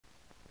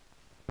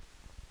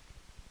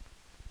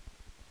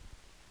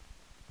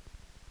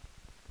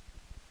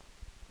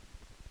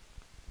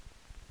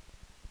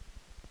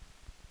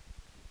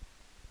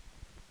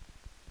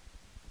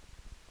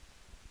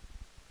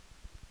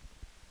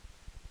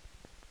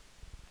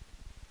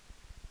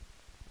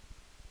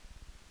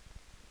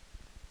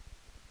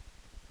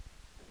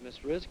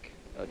Miss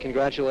Rizk,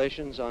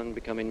 congratulations on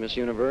becoming Miss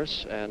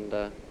Universe,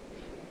 and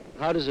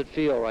how does it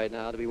feel right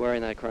now to be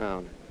wearing that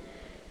crown?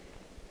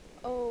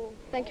 Oh,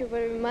 thank you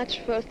very much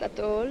first at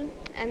all,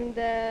 and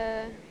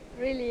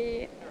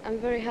really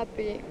I'm very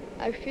happy.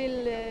 I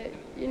feel,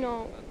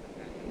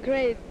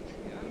 great,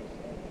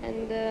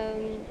 and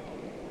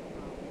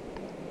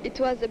it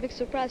was a big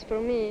surprise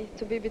for me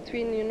to be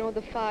between,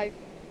 the five.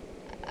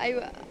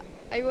 I,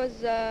 I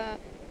was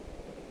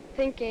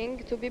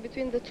thinking to be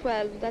between the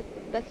 12,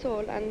 that's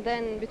all, and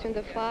then between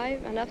the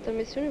five, and after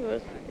Miss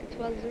Universe, it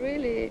was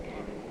really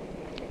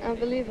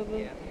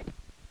unbelievable.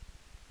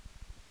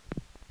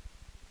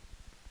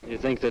 You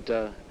think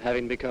that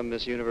having become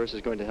Miss Universe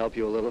is going to help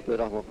you a little bit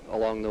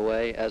along the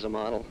way as a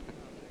model?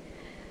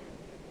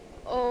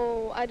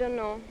 Oh, I don't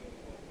know.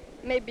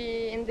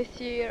 Maybe in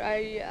this year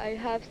I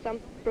have some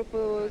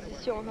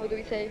proposition, how do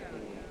we say?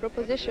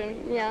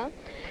 Proposition, yeah.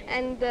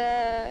 And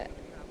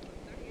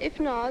if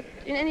not,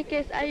 in any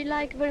case, I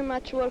like very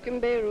much work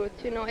in Beirut.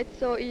 It's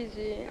so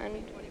easy,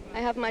 and I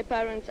have my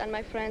parents and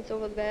my friends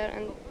over there,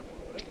 and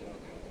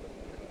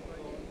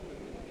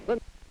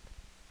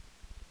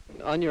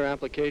on your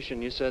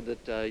application, you said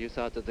that you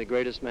thought that the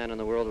greatest man in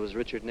the world was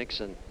Richard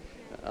Nixon.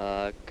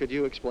 Could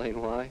you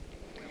explain why?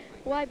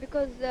 why?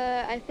 Because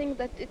I think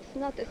that it's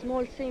not a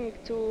small thing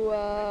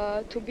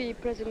to be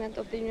president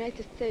of the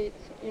United States.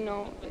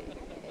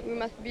 We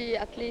must be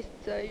at least,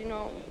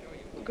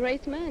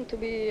 great man to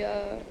be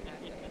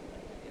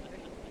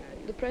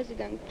the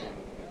president.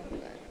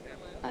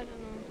 I don't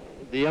know.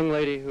 The young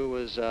lady who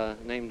was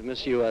named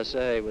Miss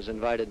USA was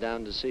invited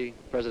down to see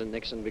President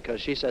Nixon because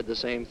she said the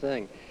same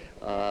thing.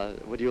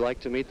 Would you like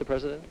to meet the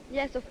president?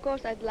 Yes, of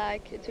course I'd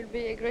like. It will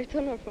be a great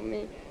honor for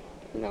me.